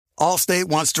Allstate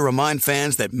wants to remind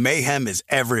fans that mayhem is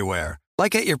everywhere,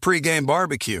 like at your pregame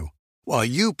barbecue. While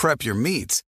you prep your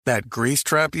meats, that grease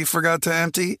trap you forgot to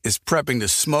empty is prepping to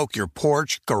smoke your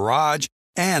porch, garage,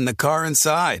 and the car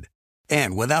inside.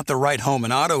 And without the right home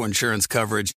and auto insurance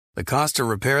coverage, the cost to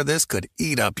repair this could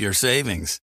eat up your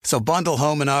savings. So bundle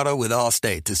home and auto with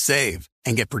Allstate to save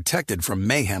and get protected from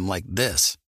mayhem like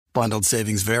this. Bundled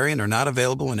savings vary and are not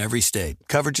available in every state.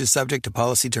 Coverage is subject to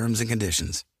policy terms and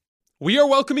conditions. We are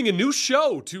welcoming a new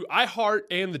show to iHeart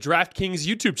and the DraftKings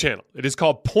YouTube channel. It is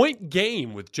called Point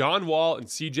Game with John Wall and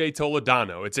CJ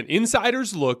Toledano. It's an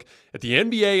insider's look at the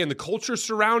NBA and the culture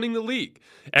surrounding the league.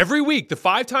 Every week, the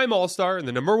five-time All-Star and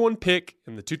the number one pick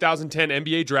in the 2010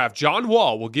 NBA draft, John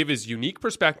Wall, will give his unique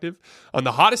perspective on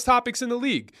the hottest topics in the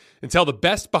league and tell the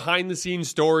best behind-the-scenes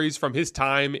stories from his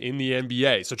time in the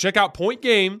NBA. So check out Point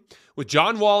Game with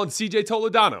John Wall and CJ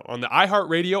Toledano on the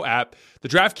iHeartRadio app, the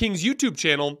DraftKings YouTube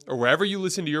channel, or wherever you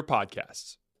listen to your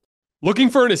podcasts. Looking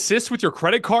for an assist with your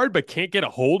credit card but can't get a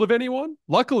hold of anyone?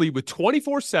 Luckily, with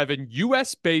 24/7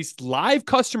 U.S.-based live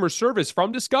customer service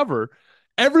from Discover,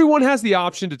 everyone has the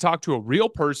option to talk to a real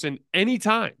person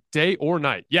anytime, day or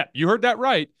night. Yeah, you heard that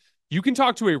right. You can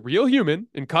talk to a real human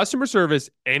in customer service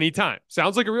anytime.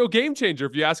 Sounds like a real game changer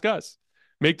if you ask us.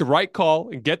 Make the right call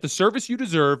and get the service you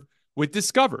deserve with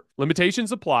Discover.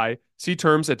 Limitations apply. See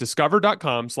terms at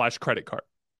discover.com/creditcard.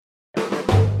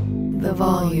 The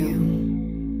volume.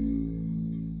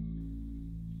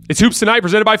 It's Hoops Tonight,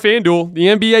 presented by FanDuel. The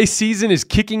NBA season is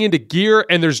kicking into gear,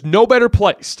 and there's no better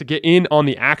place to get in on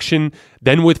the action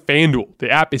than with FanDuel. The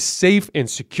app is safe and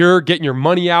secure. Getting your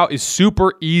money out is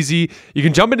super easy. You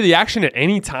can jump into the action at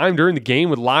any time during the game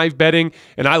with live betting,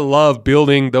 and I love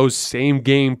building those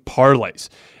same-game parlays.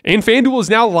 And FanDuel is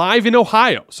now live in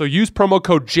Ohio, so use promo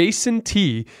code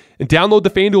JASONT and download the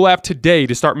FanDuel app today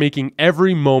to start making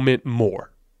every moment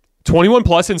more. 21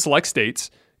 plus in select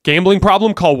states. Gambling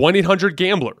problem? Call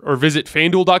 1-800-GAMBLER or visit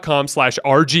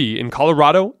FanDuel.com/RG in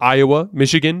Colorado, Iowa,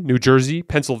 Michigan, New Jersey,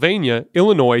 Pennsylvania,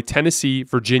 Illinois, Tennessee,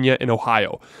 Virginia, and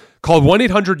Ohio. Call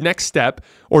 1-800-NEXT-STEP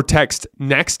or text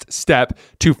NEXT-STEP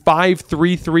to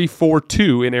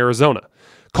 53342 in Arizona.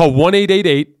 Call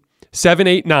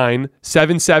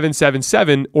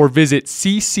 1-888-789-7777 or visit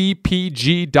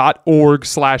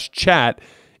ccpg.org/chat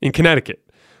in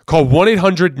Connecticut. Call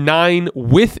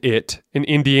 1-800-9-WITH-IT in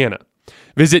Indiana.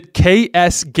 Visit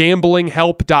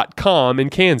ksgamblinghelp.com in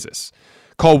Kansas.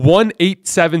 Call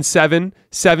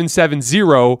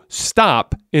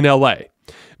 1-877-770-STOP in LA.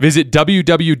 Visit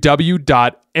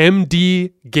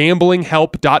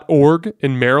www.mdgamblinghelp.org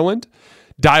in Maryland.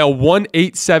 Dial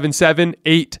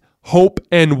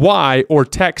 1-877-8-HOPE-NY or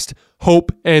text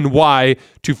HOPE-NY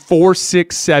to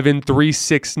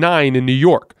 467-369 in New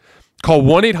York. Call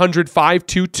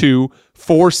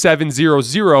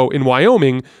 1-800-522-4700 in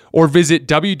Wyoming or visit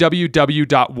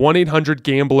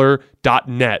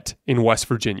www.1800gambler.net in West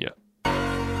Virginia.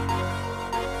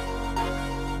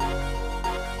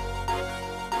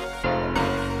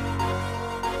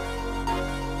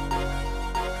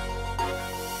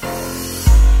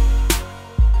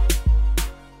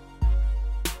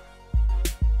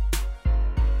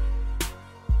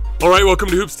 All right, welcome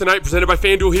to Hoops Tonight, presented by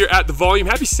FanDuel here at The Volume.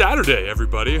 Happy Saturday,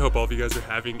 everybody. I hope all of you guys are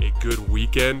having a good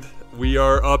weekend. We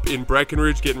are up in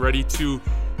Breckenridge getting ready to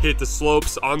hit the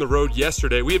slopes on the road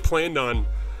yesterday. We had planned on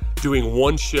doing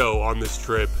one show on this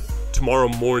trip tomorrow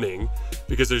morning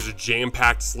because there's a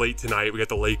jam-packed slate tonight. We got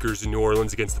the Lakers in New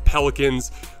Orleans against the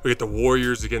Pelicans. We got the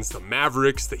Warriors against the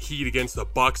Mavericks, the Heat against the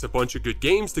Bucks, a bunch of good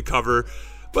games to cover.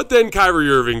 But then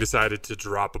Kyrie Irving decided to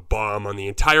drop a bomb on the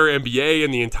entire NBA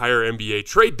and the entire NBA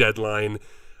trade deadline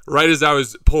right as I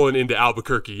was pulling into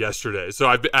Albuquerque yesterday. So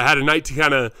I had a night to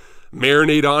kind of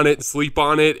marinate on it and sleep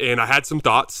on it, and I had some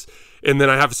thoughts. And then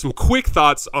I have some quick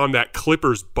thoughts on that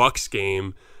Clippers-Bucks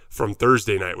game from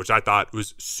Thursday night, which I thought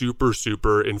was super,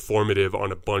 super informative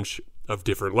on a bunch of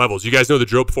different levels. You guys know the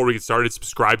drill. Before we get started,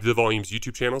 subscribe to the Volume's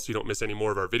YouTube channel so you don't miss any more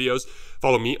of our videos.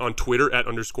 Follow me on Twitter at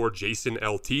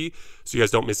 _JasonLT so you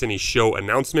guys don't miss any show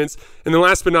announcements. And then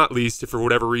last but not least, if for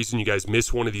whatever reason you guys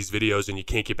miss one of these videos and you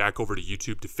can't get back over to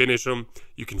YouTube to finish them,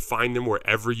 you can find them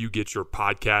wherever you get your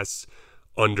podcasts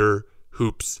under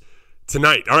Hoops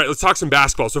Tonight. All right, let's talk some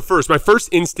basketball. So first, my first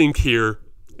instinct here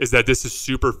is that this is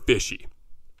super fishy.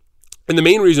 And the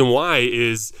main reason why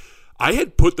is I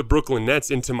had put the Brooklyn Nets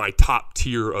into my top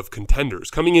tier of contenders.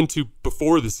 Coming into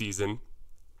before the season,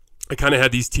 I kind of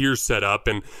had these tiers set up,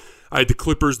 and I had the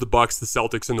Clippers, the Bucks, the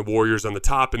Celtics, and the Warriors on the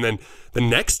top. And then the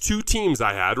next two teams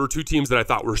I had were two teams that I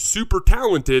thought were super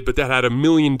talented, but that had a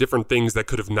million different things that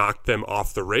could have knocked them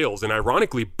off the rails. And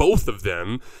ironically, both of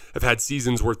them have had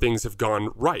seasons where things have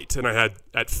gone right. And I had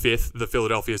at 5th the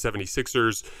Philadelphia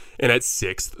 76ers and at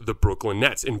 6th the Brooklyn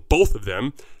Nets. And both of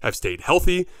them have stayed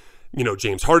healthy. You know,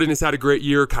 James Harden has had a great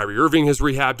year. Kyrie Irving has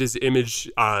rehabbed his image.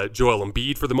 Joel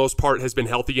Embiid, for the most part, has been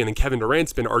healthy. And then Kevin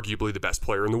Durant's been arguably the best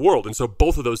player in the world. And so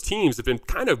both of those teams have been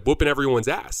kind of whooping everyone's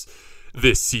ass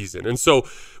this season. And so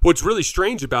what's really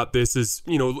strange about this is,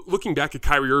 you know, looking back at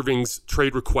Kyrie Irving's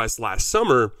trade request last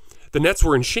summer, the Nets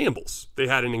were in shambles. They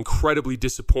had an incredibly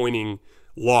disappointing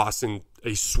loss in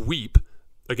a sweep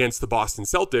against the Boston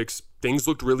Celtics. Things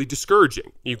looked really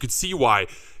discouraging. You could see why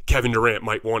Kevin Durant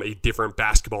might want a different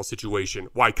basketball situation,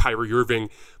 why Kyrie Irving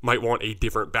might want a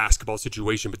different basketball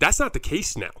situation, but that's not the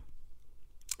case now.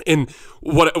 And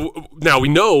now we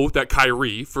know that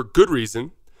Kyrie, for good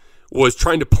reason, was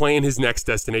trying to plan his next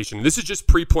destination. This is just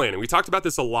pre-planning. We talked about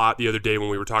this a lot the other day when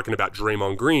we were talking about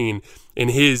Draymond Green and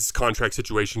his contract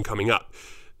situation coming up.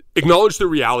 Acknowledge the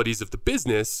realities of the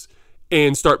business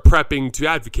and start prepping to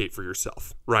advocate for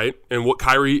yourself, right? And what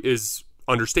Kyrie is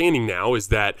understanding now is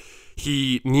that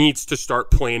he needs to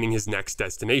start planning his next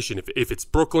destination. If it's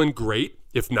Brooklyn, great.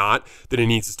 If not, then he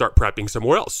needs to start prepping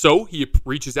somewhere else. So he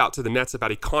reaches out to the Nets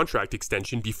about a contract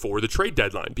extension before the trade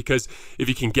deadline, because if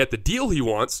he can get the deal he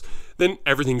wants, then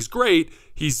everything's great.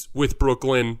 He's with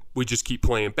Brooklyn. We just keep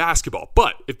playing basketball.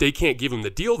 But if they can't give him the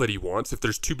deal that he wants, if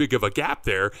there's too big of a gap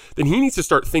there, then he needs to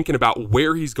start thinking about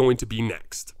where he's going to be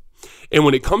next. And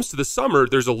when it comes to the summer,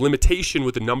 there's a limitation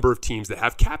with the number of teams that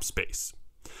have cap space.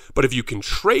 But if you can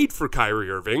trade for Kyrie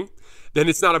Irving, then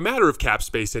it's not a matter of cap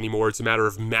space anymore. It's a matter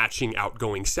of matching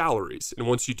outgoing salaries. And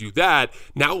once you do that,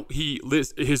 now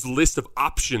his list of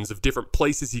options of different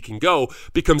places he can go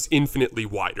becomes infinitely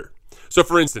wider. So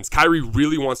for instance, Kyrie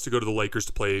really wants to go to the Lakers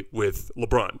to play with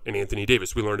LeBron and Anthony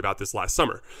Davis. We learned about this last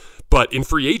summer. But in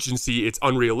free agency, it's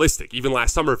unrealistic. Even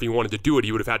last summer, if he wanted to do it,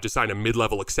 he would have had to sign a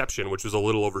mid-level exception, which was a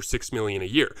little over $6 million a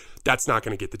year. That's not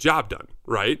going to get the job done,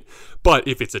 right? But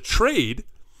if it's a trade,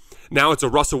 now it's a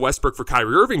Russell Westbrook for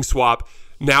Kyrie Irving swap.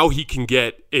 Now he can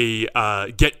get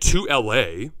to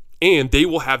LA, and they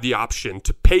will have the option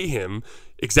to pay him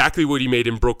exactly what he made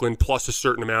in Brooklyn plus a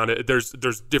certain amount. There's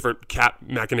different cap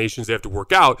machinations they have to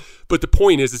work out, but the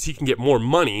point is he can get more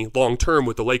money long term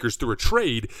with the Lakers through a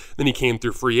trade than he can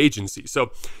through free agency.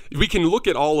 So we can look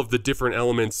at all of the different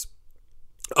elements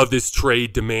of this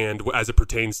trade demand as it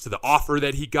pertains to the offer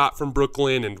that he got from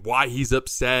Brooklyn and why he's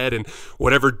upset and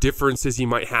whatever differences he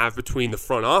might have between the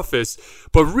front office.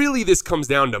 But really, this comes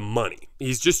down to money.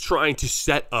 He's just trying to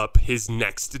set up his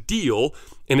next deal,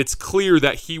 and it's clear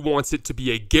that he wants it to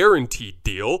be a guaranteed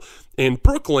deal. And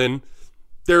Brooklyn,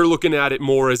 they're looking at it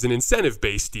more as an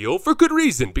incentive-based deal for good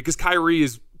reason, because Kyrie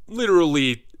is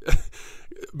literally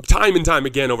time and time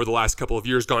again over the last couple of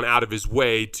years gone out of his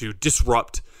way to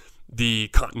disrupt the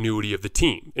continuity of the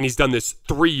team. And he's done this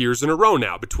 3 years in a row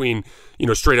now, between,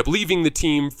 straight up leaving the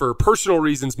team for personal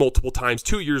reasons multiple times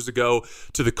 2 years ago,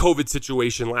 to the COVID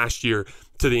situation last year,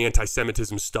 to the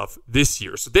anti-Semitism stuff this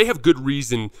year. So they have good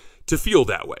reason to feel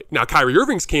that way. Now, Kyrie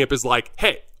Irving's camp is like,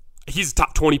 hey, he's a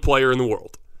top 20 player in the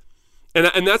world.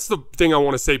 And that's the thing I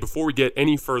want to say before we get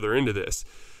any further into this.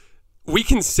 We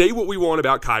can say what we want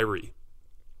about Kyrie.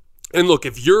 And look,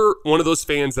 if you're one of those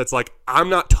fans that's like, I'm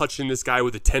not touching this guy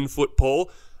with a 10-foot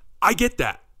pole, I get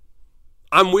that.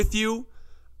 I'm with you.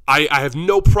 I have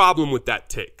no problem with that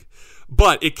take.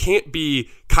 But it can't be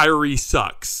Kyrie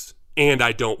sucks and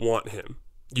I don't want him.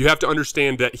 You have to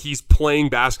understand that he's playing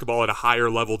basketball at a higher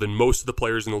level than most of the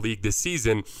players in the league this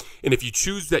season. And if you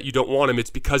choose that you don't want him, it's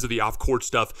because of the off-court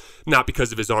stuff, not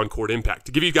because of his on-court impact.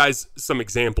 To give you guys some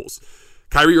examples,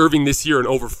 Kyrie Irving this year in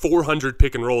over 400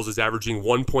 pick and rolls is averaging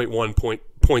 1.1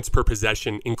 points per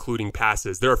possession, including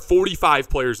passes. There are 45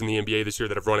 players in the NBA this year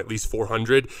that have run at least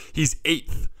 400. He's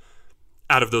 8th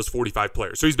out of those 45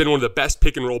 players. So he's been one of the best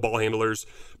pick and roll ball handlers,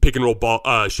 pick and roll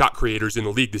ball shot creators in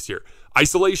the league this year.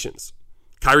 Isolations.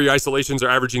 Kyrie isolations are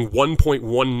averaging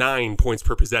 1.19 points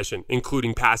per possession,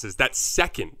 including passes. That's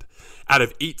second out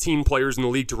of 18 players in the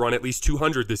league to run at least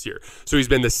 200 this year. So he's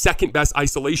been the second best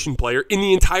isolation player in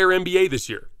the entire NBA this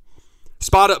year.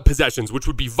 Spot-up possessions, which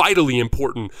would be vitally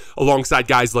important alongside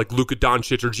guys like Luka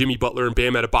Doncic or Jimmy Butler and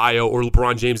Bam Adebayo or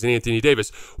LeBron James and Anthony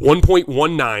Davis.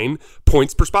 1.19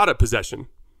 points per spot-up possession.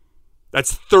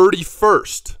 That's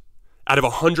 31st out of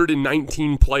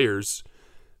 119 players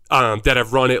that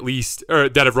have run at least,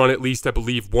 I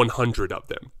believe, 100 of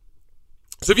them.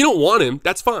 So if you don't want him,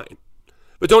 that's fine.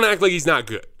 But don't act like he's not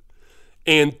good.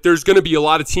 And there's going to be a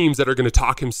lot of teams that are going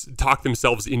to talk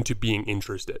themselves into being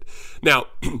interested. Now,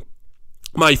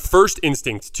 my first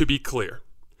instinct, to be clear,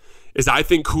 is I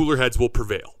think cooler heads will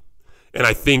prevail. And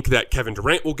I think that Kevin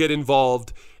Durant will get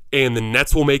involved, and the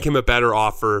Nets will make him a better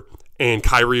offer, and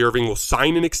Kyrie Irving will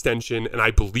sign an extension, and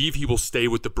I believe he will stay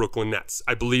with the Brooklyn Nets.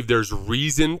 I believe there's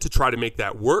reason to try to make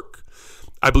that work.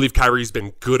 I believe Kyrie's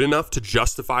been good enough to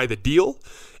justify the deal.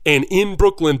 And in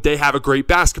Brooklyn, they have a great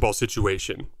basketball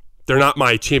situation. They're not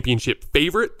my championship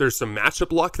favorite. There's some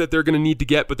matchup luck that they're going to need to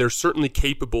get, but they're certainly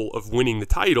capable of winning the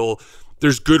title.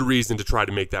 There's good reason to try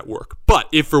to make that work. But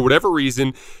if for whatever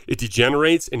reason it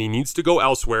degenerates and he needs to go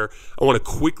elsewhere, I want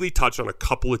to quickly touch on a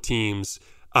couple of teams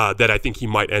that I think he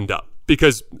might end up,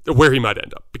 because where he might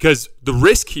end up. Because the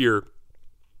risk here,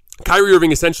 Kyrie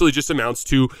Irving essentially just amounts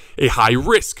to a high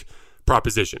risk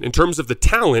proposition. In terms of the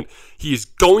talent, he is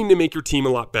going to make your team a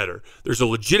lot better. There's a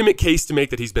legitimate case to make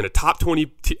that he's been a top 20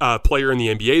 player in the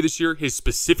NBA this year. His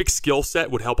specific skill set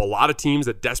would help a lot of teams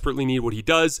that desperately need what he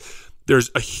does.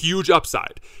 There's a huge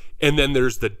upside. And then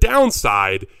there's the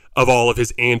downside of all of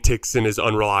his antics and his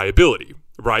unreliability,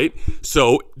 right?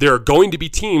 So there are going to be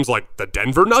teams like the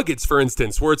Denver Nuggets, for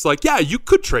instance, where it's like, yeah, you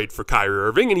could trade for Kyrie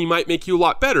Irving and he might make you a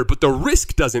lot better, but the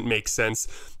risk doesn't make sense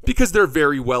because they're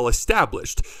very well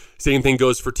established. Same thing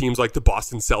goes for teams like the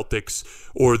Boston Celtics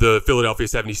or the Philadelphia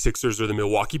 76ers or the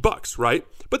Milwaukee Bucks, right?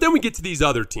 But then we get to these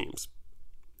other teams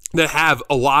that have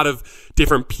a lot of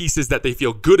different pieces that they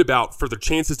feel good about for their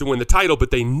chances to win the title, but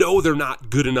they know they're not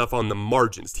good enough on the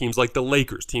margins. Teams like the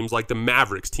Lakers, teams like the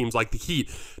Mavericks, teams like the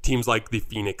Heat, teams like the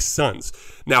Phoenix Suns.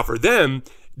 Now for them,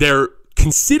 they're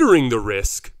considering the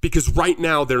risk because right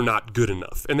now they're not good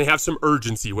enough. And they have some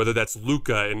urgency, whether that's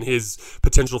Luka and his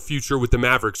potential future with the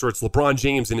Mavericks, or it's LeBron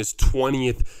James in his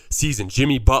 20th season.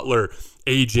 Jimmy Butler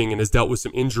aging and has dealt with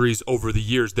some injuries over the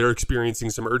years. They're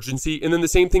experiencing some urgency. And then the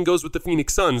same thing goes with the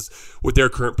Phoenix Suns with their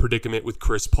current predicament with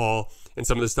Chris Paul and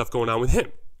some of the stuff going on with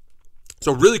him.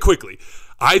 So really quickly,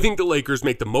 I think the Lakers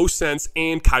make the most sense,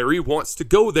 and Kyrie wants to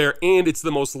go there, and it's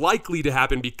the most likely to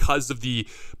happen because of the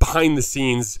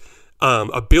behind-the-scenes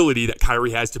ability that Kyrie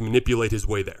has to manipulate his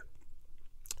way there.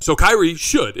 So Kyrie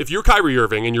should, if you're Kyrie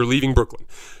Irving and you're leaving Brooklyn,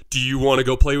 do you want to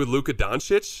go play with Luka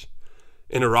Doncic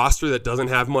in a roster that doesn't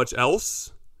have much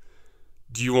else?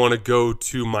 Do you want to go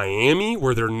to Miami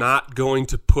where they're not going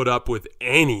to put up with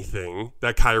anything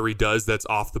that Kyrie does that's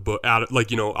off the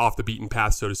off the beaten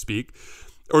path, so to speak?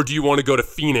 Or do you want to go to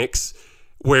Phoenix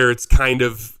where it's kind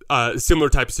of a similar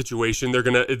type of situation? They're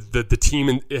gonna the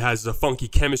team has a funky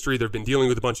chemistry. They've been dealing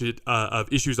with a bunch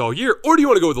of issues all year. Or do you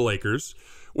want to go with the Lakers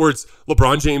where it's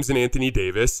LeBron James and Anthony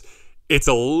Davis? It's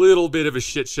a little bit of a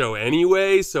shit show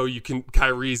anyway, so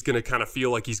Kyrie's going to kind of feel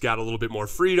like he's got a little bit more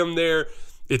freedom there.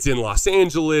 It's in Los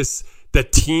Angeles. The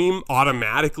team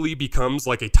automatically becomes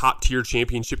like a top-tier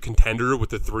championship contender with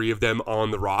the three of them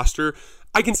on the roster.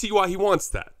 I can see why he wants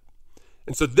that.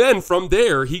 And so then from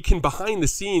there, he can behind the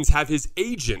scenes have his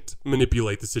agent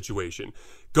manipulate the situation.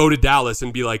 Go to Dallas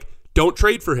and be like, don't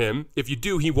trade for him. If you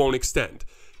do, he won't extend.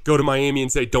 Go to Miami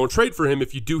and say, don't trade for him.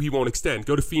 If you do, he won't extend.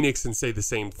 Go to Phoenix and say the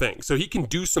same thing. So he can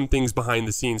do some things behind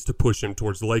the scenes to push him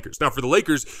towards the Lakers. Now, for the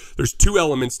Lakers, there's two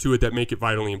elements to it that make it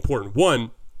vitally important.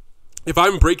 One, if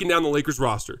I'm breaking down the Lakers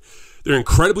roster, they're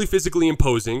incredibly physically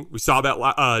imposing. We saw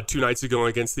that 2 nights ago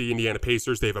against the Indiana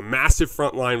Pacers. They have a massive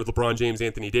front line with LeBron James,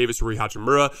 Anthony Davis, Rui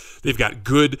Hachimura. They've got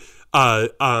good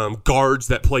guards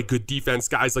that play good defense,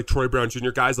 guys like Troy Brown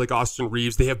Jr., guys like Austin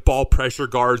Reeves. They have ball pressure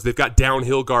guards. They've got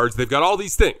downhill guards. They've got all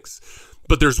these things.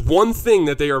 But there's one thing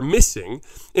that they are missing,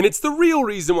 and it's the real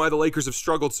reason why the Lakers have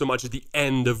struggled so much at the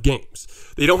end of games.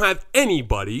 They don't have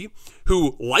anybody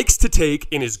who likes to take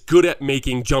and is good at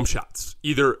making jump shots,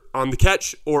 either on the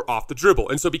catch or off the dribble.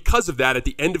 And so because of that, at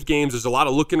the end of games, there's a lot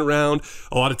of looking around,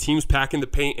 a lot of teams packing the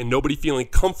paint, and nobody feeling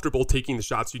comfortable taking the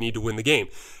shots you need to win the game.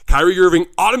 Kyrie Irving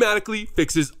automatically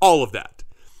fixes all of that.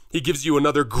 He gives you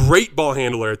another great ball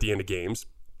handler at the end of games,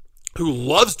 who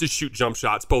loves to shoot jump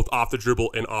shots, both off the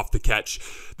dribble and off the catch,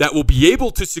 that will be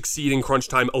able to succeed in crunch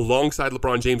time alongside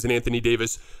LeBron James and Anthony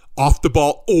Davis off the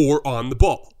ball or on the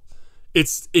ball.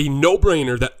 It's a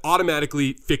no-brainer that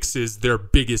automatically fixes their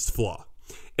biggest flaw.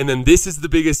 And then this is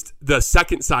the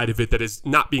second side of it that is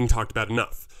not being talked about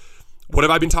enough. What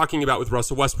have I been talking about with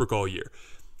Russell Westbrook all year?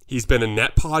 He's been a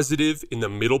net positive in the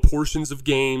middle portions of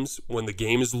games when the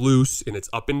game is loose and it's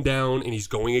up and down and he's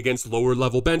going against lower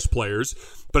level bench players.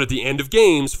 But at the end of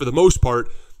games, for the most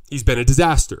part, he's been a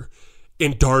disaster.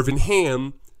 And Darvin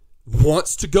Ham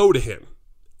wants to go to him,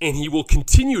 and he will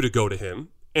continue to go to him.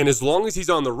 And as long as he's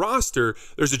on the roster,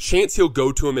 there's a chance he'll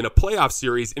go to him in a playoff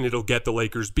series and it'll get the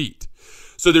Lakers beat.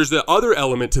 So there's the other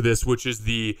element to this, which is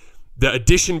the the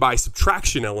addition by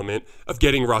subtraction element of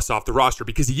getting Russ off the roster,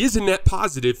 because he is a net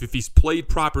positive if he's played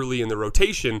properly in the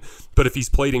rotation, but if he's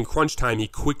played in crunch time, he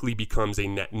quickly becomes a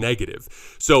net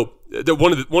negative. So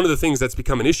one of the things that's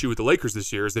become an issue with the Lakers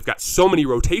this year is they've got so many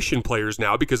rotation players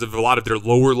now because of a lot of their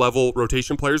lower level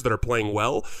rotation players that are playing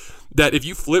well, that if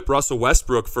you flip Russell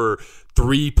Westbrook for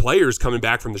 3 players coming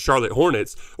back from the Charlotte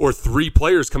Hornets or 3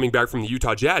 players coming back from the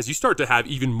Utah Jazz, you start to have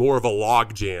even more of a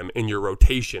log jam in your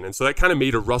rotation. And so that kind of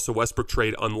made a Russell Westbrook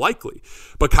trade unlikely.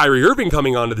 But Kyrie Irving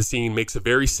coming onto the scene makes a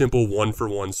very simple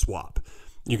 1-for-1 swap.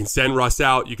 You can send Russ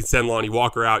out, you can send Lonnie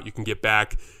Walker out, you can get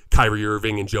back Kyrie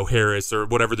Irving and Joe Harris or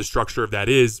whatever the structure of that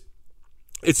is.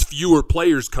 It's fewer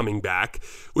players coming back,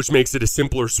 which makes it a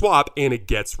simpler swap, and it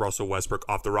gets Russell Westbrook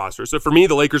off the roster. So for me,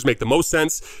 the Lakers make the most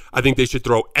sense. I think they should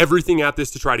throw everything at this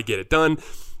to try to get it done.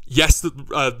 Yes,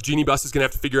 the Genie Bus is going to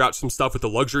have to figure out some stuff with the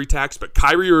luxury tax, but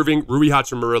Kyrie Irving, Rui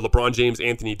Hachimura, LeBron James,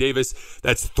 Anthony Davis,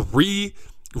 that's 3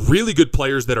 really good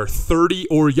players that are 30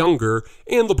 or younger,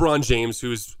 and LeBron James,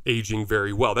 who's aging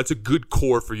very well. That's a good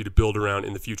core for you to build around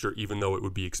in the future, even though it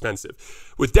would be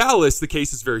expensive. With Dallas, the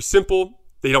case is very simple.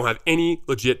 They don't have any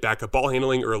legit backup ball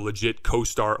handling or a legit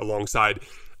co-star alongside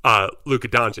Luka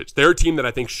Doncic. They're a team that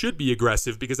I think should be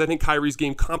aggressive because I think Kyrie's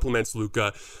game complements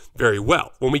Luka very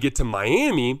well. When we get to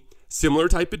Miami, similar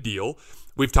type of deal.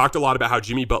 We've talked a lot about how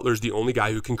Jimmy Butler's the only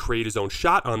guy who can create his own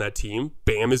shot on that team.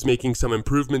 Bam is making some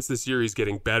improvements this year. He's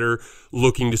getting better,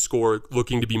 looking to score,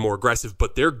 looking to be more aggressive.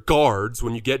 But their guards,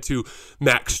 when you get to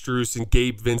Max Strus and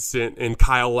Gabe Vincent and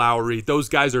Kyle Lowry, those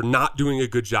guys are not doing a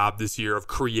good job this year of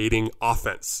creating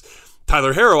offense.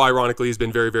 Tyler Herro, ironically, has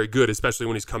been very, very good, especially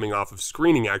when he's coming off of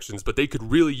screening actions. But they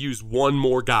could really use one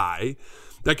more guy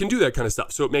that can do that kind of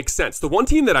stuff. So it makes sense. The one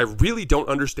team that I really don't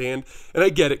understand, and I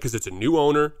get it because it's a new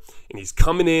owner and he's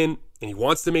coming in and he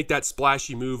wants to make that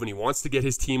splashy move and he wants to get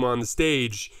his team on the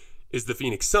stage, is the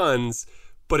Phoenix Suns,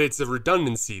 but it's a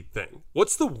redundancy thing.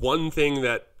 What's the one thing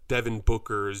that Devin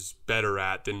Booker is better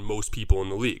at than most people in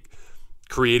the league?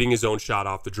 Creating his own shot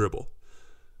off the dribble.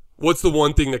 What's the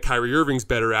one thing that Kyrie Irving's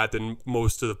better at than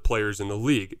most of the players in the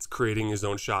league? It's creating his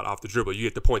own shot off the dribble. You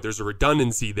get the point. There's a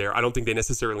redundancy there. I don't think they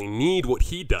necessarily need what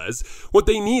he does. What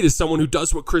they need is someone who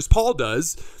does what Chris Paul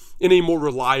does in a more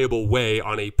reliable way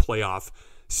on a playoff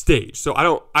stage. So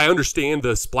I understand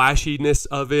the splashiness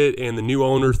of it and the new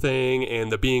owner thing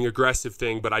and the being aggressive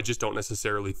thing, but I just don't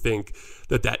necessarily think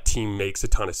that team makes a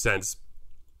ton of sense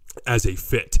as a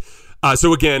fit.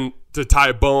 So again, to tie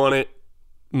a bow on it,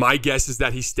 my guess is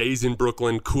that he stays in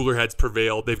Brooklyn. Cooler heads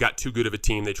prevail. They've got too good of a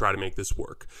team. They try to make this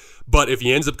work. But if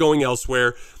he ends up going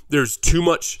elsewhere, there's too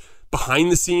much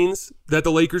behind the scenes that the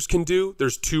Lakers can do.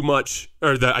 There's too much,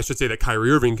 or that I should say that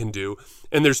Kyrie Irving can do.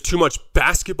 And there's too much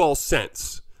basketball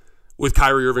sense with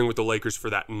Kyrie Irving with the Lakers for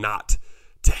that not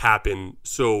to happen.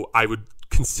 So I would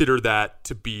consider that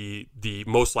to be the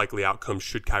most likely outcome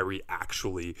should Kyrie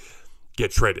actually get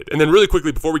traded. And then really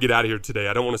quickly, before we get out of here today,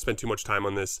 I don't want to spend too much time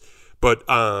on this, but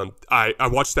I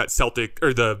watched that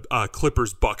the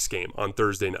Clippers Bucks game on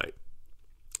Thursday night.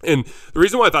 And the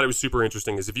reason why I thought it was super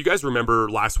interesting is if you guys remember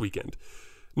last weekend,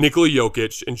 Nikola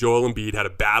Jokic and Joel Embiid had a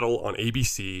battle on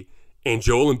ABC, and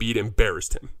Joel Embiid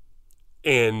embarrassed him.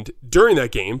 And during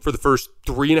that game, for the first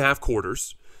 3.5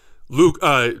 quarters,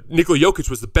 Nikola Jokic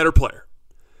was the better player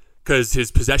because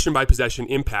his possession-by-possession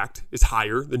impact is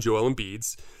higher than Joel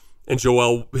Embiid's. And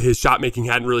Joel, his shot making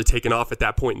hadn't really taken off at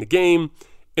that point in the game,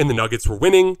 and the Nuggets were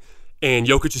winning. And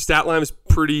Jokic's stat line was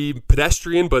pretty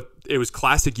pedestrian, but it was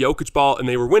classic Jokic ball, and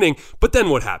they were winning. But then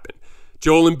what happened?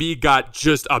 Joel Embiid got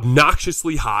just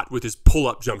obnoxiously hot with his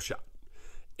pull-up jump shot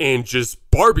and just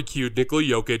barbecued Nikola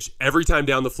Jokic every time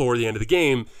down the floor at the end of the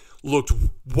game, looked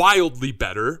wildly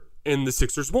better, and the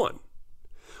Sixers won.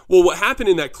 Well, what happened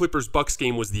in that Clippers-Bucks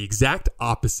game was the exact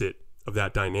opposite of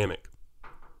that dynamic.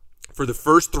 For the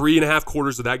first 3.5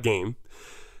 quarters of that game,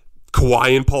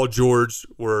 Kawhi and Paul George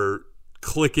were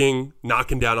clicking,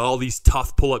 knocking down all these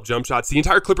tough pull-up jump shots. The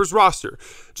entire Clippers roster,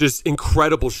 just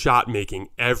incredible shot making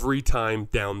every time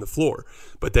down the floor.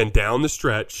 But then down the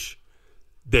stretch,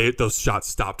 those shots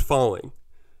stopped falling.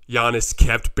 Giannis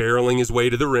kept barreling his way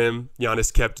to the rim.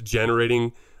 Giannis kept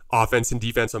generating offense and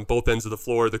defense on both ends of the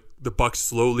floor. The Bucks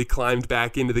slowly climbed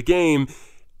back into the game.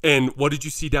 And what did you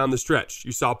see down the stretch?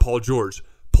 You saw Paul George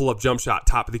pull-up jump shot,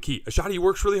 top of the key. A shot he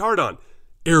works really hard on.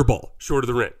 Air ball, short of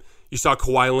the rim. You saw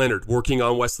Kawhi Leonard working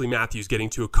on Wesley Matthews, getting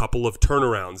to a couple of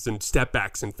turnarounds and step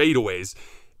backs and fadeaways,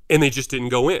 and they just didn't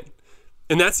go in.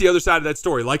 And that's the other side of that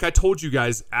story. Like I told you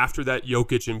guys after that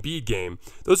Jokic and Embiid game,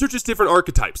 those are just different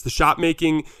archetypes. The shot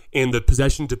making and the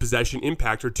possession-to-possession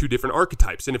impact are two different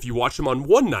archetypes. And if you watch them on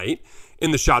one night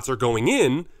and the shots are going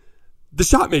in, the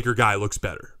shot maker guy looks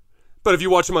better. But if you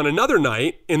watch them on another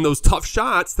night, in those tough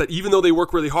shots that even though they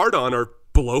work really hard on are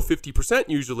below 50%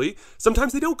 usually,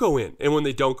 sometimes they don't go in. And when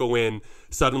they don't go in,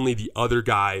 suddenly the other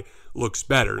guy looks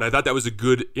better. And I thought that was a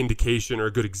good indication or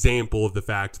a good example of the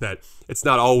fact that it's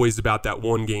not always about that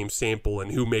one game sample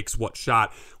and who makes what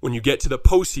shot. When you get to the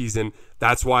postseason,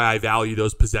 that's why I value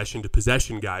those possession to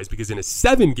possession guys, because in a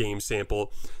 7-game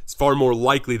sample, it's far more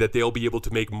likely that they'll be able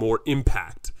to make more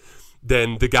impact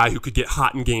than the guy who could get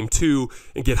hot in game 2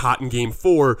 and get hot in game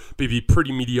 4, but be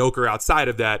pretty mediocre outside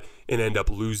of that and end up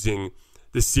losing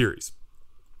the series.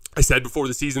 I said before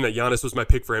the season that Giannis was my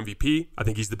pick for MVP. I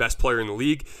think he's the best player in the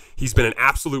league. He's been an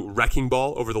absolute wrecking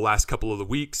ball over the last couple of the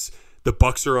weeks. The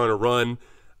Bucks are on a run.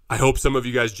 I hope some of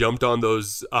you guys jumped on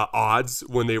those odds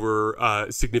when they were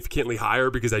significantly higher,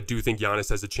 because I do think Giannis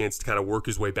has a chance to kind of work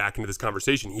his way back into this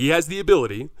conversation. He has the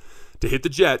ability to hit the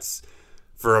Jets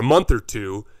for a month or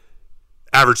two,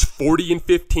 average 40 and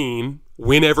 15,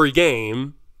 win every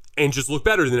game, and just look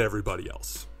better than everybody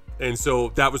else. And so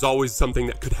that was always something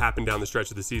that could happen down the stretch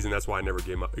of the season. That's why I never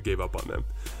gave up on them.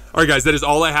 All right, guys, that is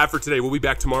all I have for today. We'll be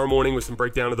back tomorrow morning with some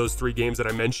breakdown of those 3 games that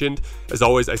I mentioned. As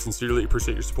always, I sincerely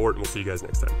appreciate your support, and we'll see you guys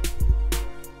next time.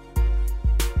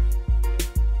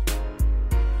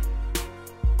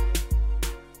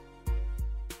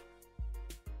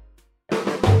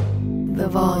 The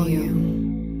Volume.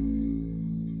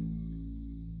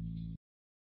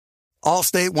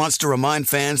 Allstate wants to remind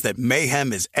fans that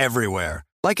mayhem is everywhere,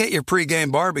 like at your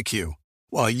pregame barbecue.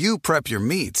 While you prep your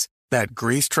meats, that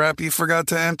grease trap you forgot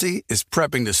to empty is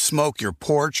prepping to smoke your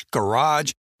porch,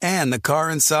 garage, and the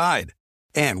car inside.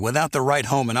 And without the right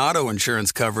home and auto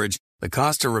insurance coverage, the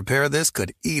cost to repair this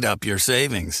could eat up your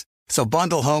savings. So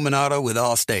bundle home and auto with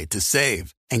Allstate to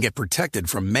save and get protected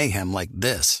from mayhem like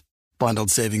this.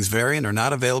 Bundled savings vary and are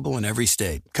not available in every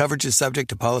state. Coverage is subject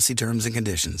to policy terms and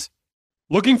conditions.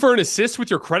 Looking for an assist with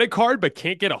your credit card but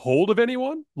can't get a hold of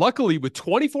anyone? Luckily, with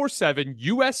 24/7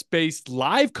 U.S.-based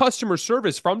live customer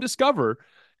service from Discover,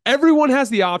 everyone has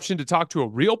the option to talk to a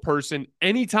real person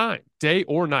anytime, day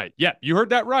or night. Yeah, you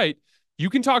heard that right. You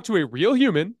can talk to a real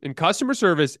human in customer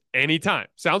service anytime.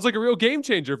 Sounds like a real game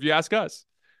changer if you ask us.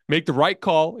 Make the right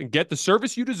call and get the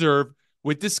service you deserve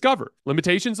with Discover.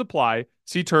 Limitations apply.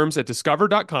 See terms at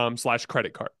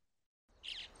discover.com/creditcard.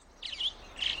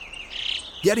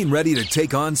 Getting ready to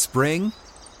take on spring?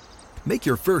 Make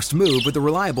your first move with the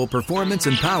reliable performance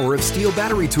and power of Steel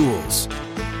battery tools.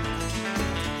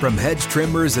 From hedge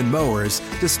trimmers and mowers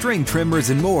to string trimmers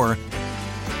and more,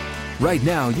 right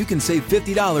now you can save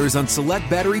 $50 on select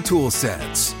battery tool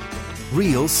sets.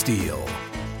 Real Steel.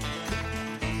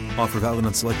 Offer valid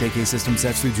on select AK system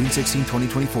sets through June 16,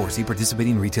 2024. See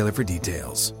participating retailer for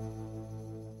details.